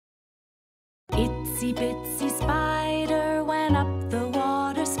Itsy bitsy spider went up the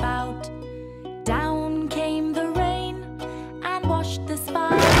water spout. Down came the rain and washed the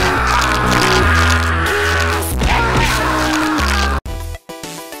spider.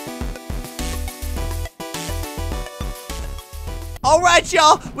 All right,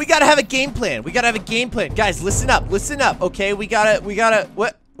 y'all. We gotta have a game plan. Guys, listen up. Okay, we gotta.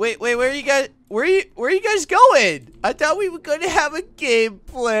 What? Wait. Where are you guys? Where are you guys going? I thought we were gonna have a game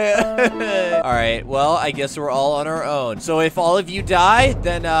plan. All right. Well, I guess we're all on our own. So if all of you die,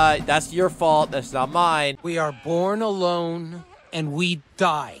 then that's your fault. That's not mine. We are born alone, and we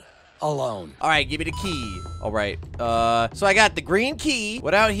die alone. All right, give me the key. All right. So I got the green key.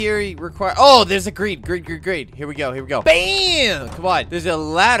 What out here require? Oh, there's a green. Here we go. Bam! Come on. There's a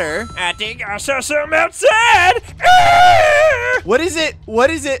ladder. I think I saw something outside. What is it? What?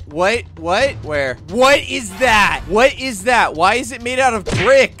 Where? What is that? Why is it made out of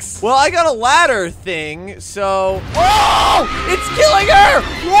bricks? Well, I got a ladder thing, so... Oh! It's killing her!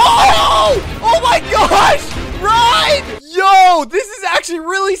 Whoa! Oh my gosh! Run! Yo, this is actually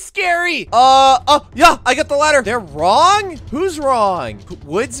really scary. Yeah, I got the ladder. They're wrong? Who's wrong?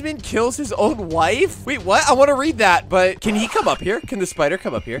 Woodsman kills his own wife? Wait, what? I want to read that, but can he come up here? Can the spider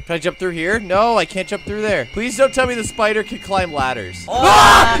come up here? Can I jump through here? No, I can't jump through there. Please don't tell me the spider can climb ladders. Oh.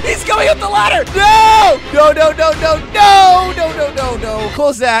 Ah! He's coming up the ladder! No! No!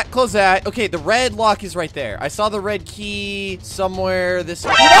 Close that. Okay, the red lock is right there. I saw the red key somewhere this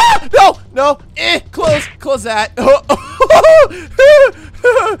way. Ah! No! Close that.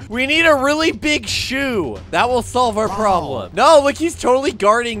 We need a really big shoe. That will solve our problem. No, look, he's totally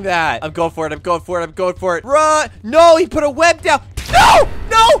guarding that. I'm going for it. Run! No, he put a web down. No!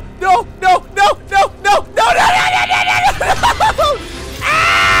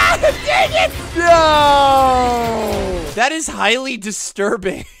 Ah! Dang it! No! That is highly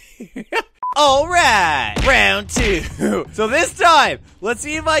disturbing. All right, round 2. So this time, let's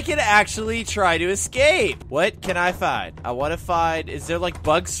see if I can actually try to escape. What can I find? I want to find, is there like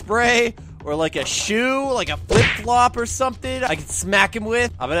bug spray or like a shoe, like a flip-flop or something I can smack him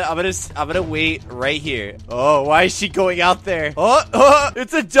with? I'm gonna wait right here. Oh, why is she going out there? Oh,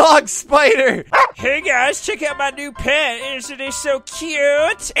 it's a dog spider. Hey guys, check out my new pet. Isn't it so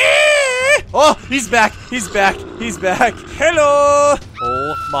cute? Oh, he's back. Hello.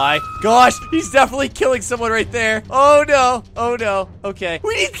 Oh my gosh, he's definitely killing someone right there. Oh no. Okay.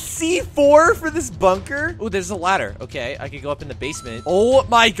 We need C4 for this bunker. Oh, there's a ladder. Okay, I can go up in the basement. Oh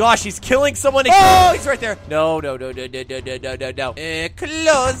my gosh, he's killing someone. Oh, he's right there. No. Close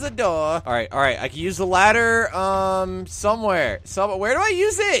the door. All right. I can use the ladder somewhere. Where do I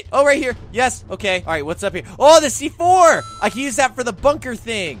use it? Oh, right here. Yes. Okay. All right, what's up here? Oh, the C4. I can use that for the bunker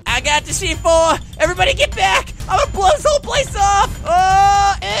thing. I got the C4. Everybody get back. I'm gonna blow this whole place off.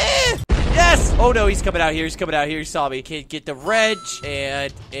 Yes. Oh no, he's coming out here. He saw me. Okay, get the wrench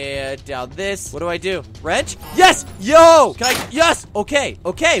and down this. What do I do? Wrench? Yes. Yo. Can I? Yes. Okay.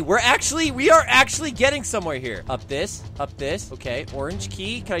 We are actually getting somewhere here. Up this. Okay. Orange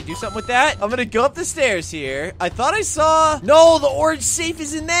key. Can I do something with that? I'm gonna go up the stairs here. I thought I saw. No, the orange safe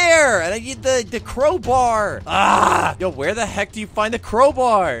is in there, and I need the crowbar. Ah. Yo, where the heck do you find the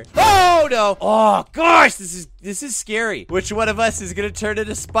crowbar? Oh no. Oh gosh, this is scary. Which one of us is gonna turn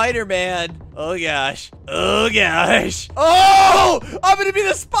into Spider-Man? Oh gosh. Oh, I'm gonna be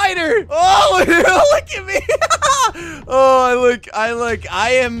the spider. Oh, look at me. Oh,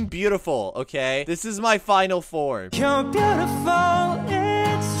 I am beautiful, okay? This is my final form. You're beautiful,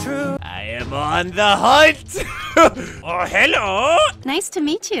 it's true. I am on the hunt. Oh, hello. Nice to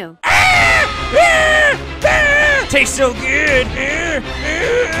meet you. Tastes so good.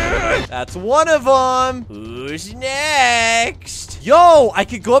 That's one of them. Who's next? Yo, I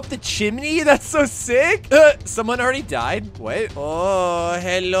could go up the chimney? That's so sick. Someone already died? Wait. Oh,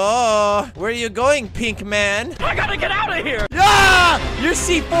 hello. Where are you going, pink man? I gotta get out of here. Ah! Your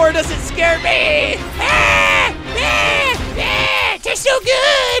C4 doesn't scare me. Tastes so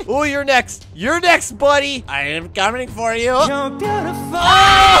good. Oh, you're next. Buddy. I am coming for you. You're beautiful.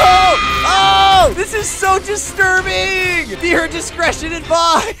 Oh, this is so disturbing. Dear discretion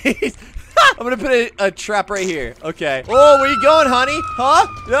advised. I'm gonna put a trap right here. Okay. Oh, where you going, honey? Huh?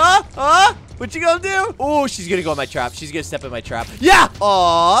 What you gonna do? Oh, she's gonna go in my trap. She's gonna step in my trap. Yeah.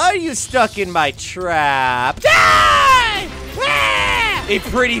 Oh, you stuck in my trap. Die! A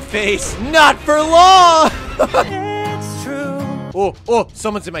pretty face, not for long. It's true. Oh,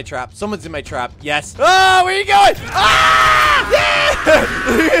 someone's in my trap. Yes. Oh, where you going? Ah! Yeah!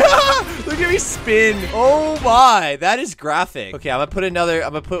 Look at me spin. Oh my, that is graphic. Okay, I'm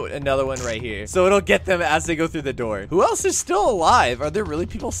gonna put another one right here. So it'll get them as they go through the door. Who else is still alive? Are there really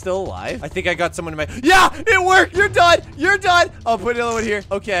people still alive? I think I got someone in my, yeah, it worked. You're done. You're done. I'll put another one here.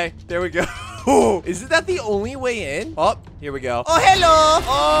 Okay, there we go. Isn't that the only way in? Oh, here we go. Oh, hello.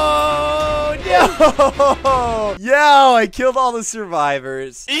 Oh, no. Yo, I killed all the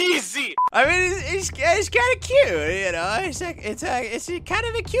survivors. Easy. I mean, it's kind of cute, you know. It's kind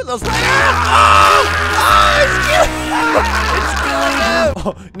of a cute little spider. It's killing him.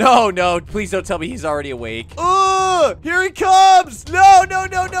 Oh, no. Please don't tell me he's already awake. Oh, here he comes. No.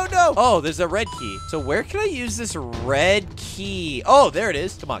 Oh, there's a red key. So where can I use this red key? Oh, there it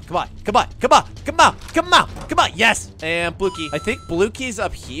is. Come on. Yes. And blue key. I think blue key's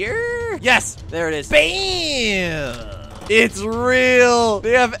up here. Yes, there it is. Bam. It's real.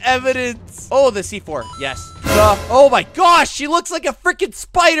 They have evidence. Oh, the C4. Yes. Oh my gosh, she looks like a freaking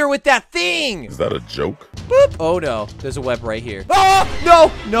spider with that thing. Is that a joke? Boop. Oh no, there's a web right here. Oh, no,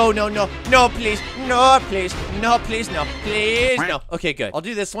 please. No, please. No, please. No, please. No. Okay, good. I'll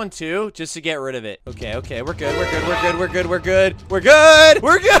do this one too, just to get rid of it. Okay, we're good.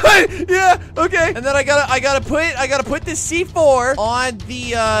 Yeah, okay. And then I gotta put this C4 on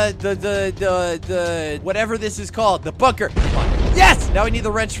the whatever this is called, the bunker. Come on. Yes! Now we need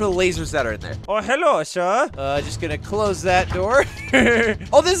the wrench for the lasers that are in there. Oh, hello, sir. Just gonna close that door.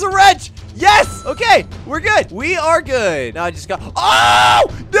 Oh, there's a wrench! Yes! Okay, we're good. We are good. Now I just got... Oh!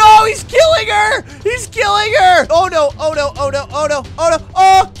 No, he's killing her! He's killing her! Oh, no.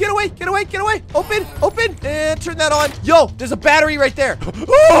 Oh, get away. Open. And turn that on. Yo, there's a battery right there.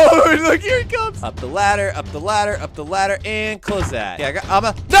 Oh, look, here he comes. Up the ladder, and close that. Okay,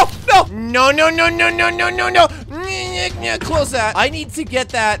 No. Close that. I need to get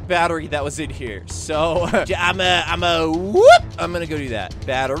that battery that was in here. So, I'm gonna go do that.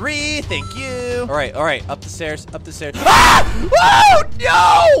 Battery, thank you. All right. Up the stairs. Ah! Oh,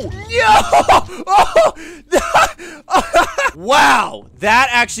 no! Oh! Wow, that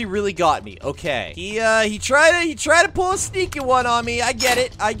actually really got me. Okay. He tried to pull a sneaky one on me. I get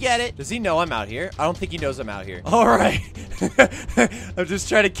it. Does he know I'm out here? I don't think he knows I'm out here. All right. I'm just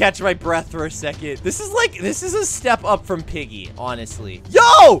trying to catch my breath for a second. This is a step up from Piggy, honestly.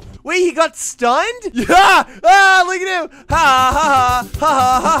 Yo! Wait, he got stunned? Yeah! Ah, look at him! Ha!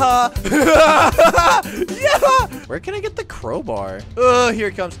 Yeah! Where can I get the crowbar? Oh, here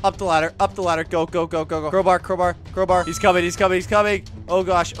it comes. Up the ladder. Go. Crowbar. He's coming. Oh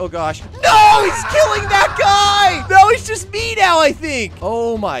gosh. No, he's killing that guy! No, it's just me now, I think.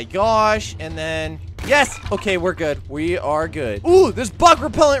 Oh my gosh. And then... Yes. Okay, we're good. We are good. Ooh, there's bug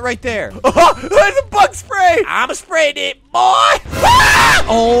repellent right there. There's a bug spray. I'm spraying it, boy. Ah!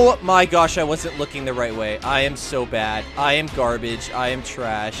 Oh my gosh, I wasn't looking the right way. I am so bad. I am garbage. I am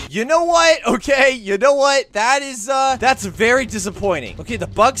trash. You know what? Okay, you know what? That is, that's very disappointing. Okay, the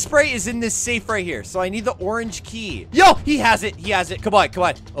bug spray is in this safe right here. So I need the orange key. Yo, he has it. Come on.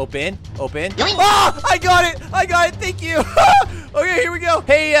 Open. Ah, I got it. Thank you. Okay, here we go.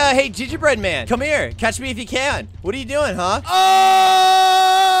 Hey, gingerbread man. Come here. Catch me if you can. What are you doing, huh? Oh!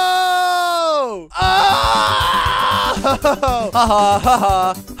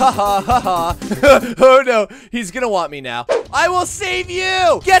 Oh no, he's gonna want me now. I will save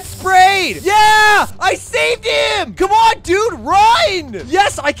you. Get sprayed. Yeah, I saved him. Come on, dude, run.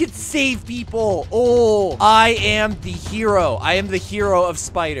 Yes, I can save people. Oh, I am the hero. I am the hero of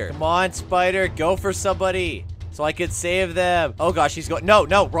Spider. Come on, Spider, go for somebody. So I could save them. Oh gosh, he's going. No,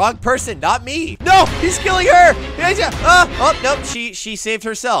 wrong person, not me. No, he's killing her. Oh no, she saved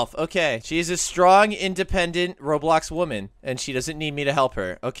herself. Okay, she's a strong, independent Roblox woman, and she doesn't need me to help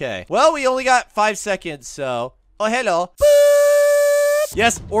her. Okay. Well, we only got 5 seconds, so. Oh, hello. Boop.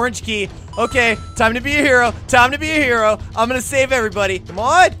 Yes, orange key. Okay, time to be a hero. I'm gonna save everybody. Come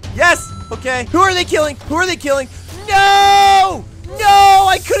on. Yes. Okay. Who are they killing? No! No,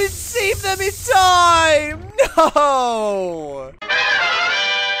 I couldn't save them in time. No!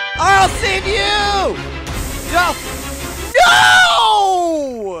 I'll save you! No!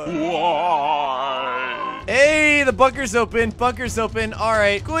 Why? Hey, the bunker's open. All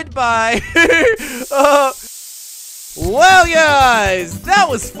right, goodbye. Well, guys, that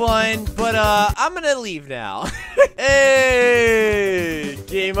was fun, but I'm gonna leave now. Hey,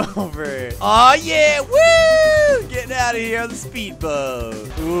 game over. Oh yeah, woo! Getting out of here on the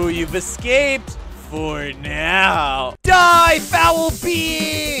speedboat. Ooh, you've escaped for now. Die, foul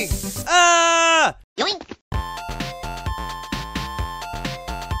being! Yoink!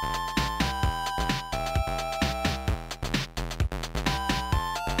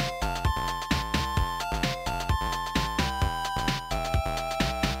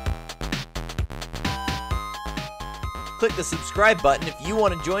 click the subscribe button if you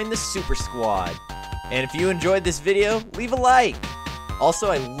want to join the Super Squad. And if you enjoyed this video, leave a like. Also,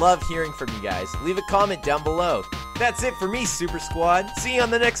 I love hearing from you guys. Leave a comment down below. That's it for me, Super Squad. See you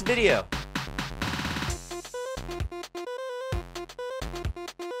on the next video.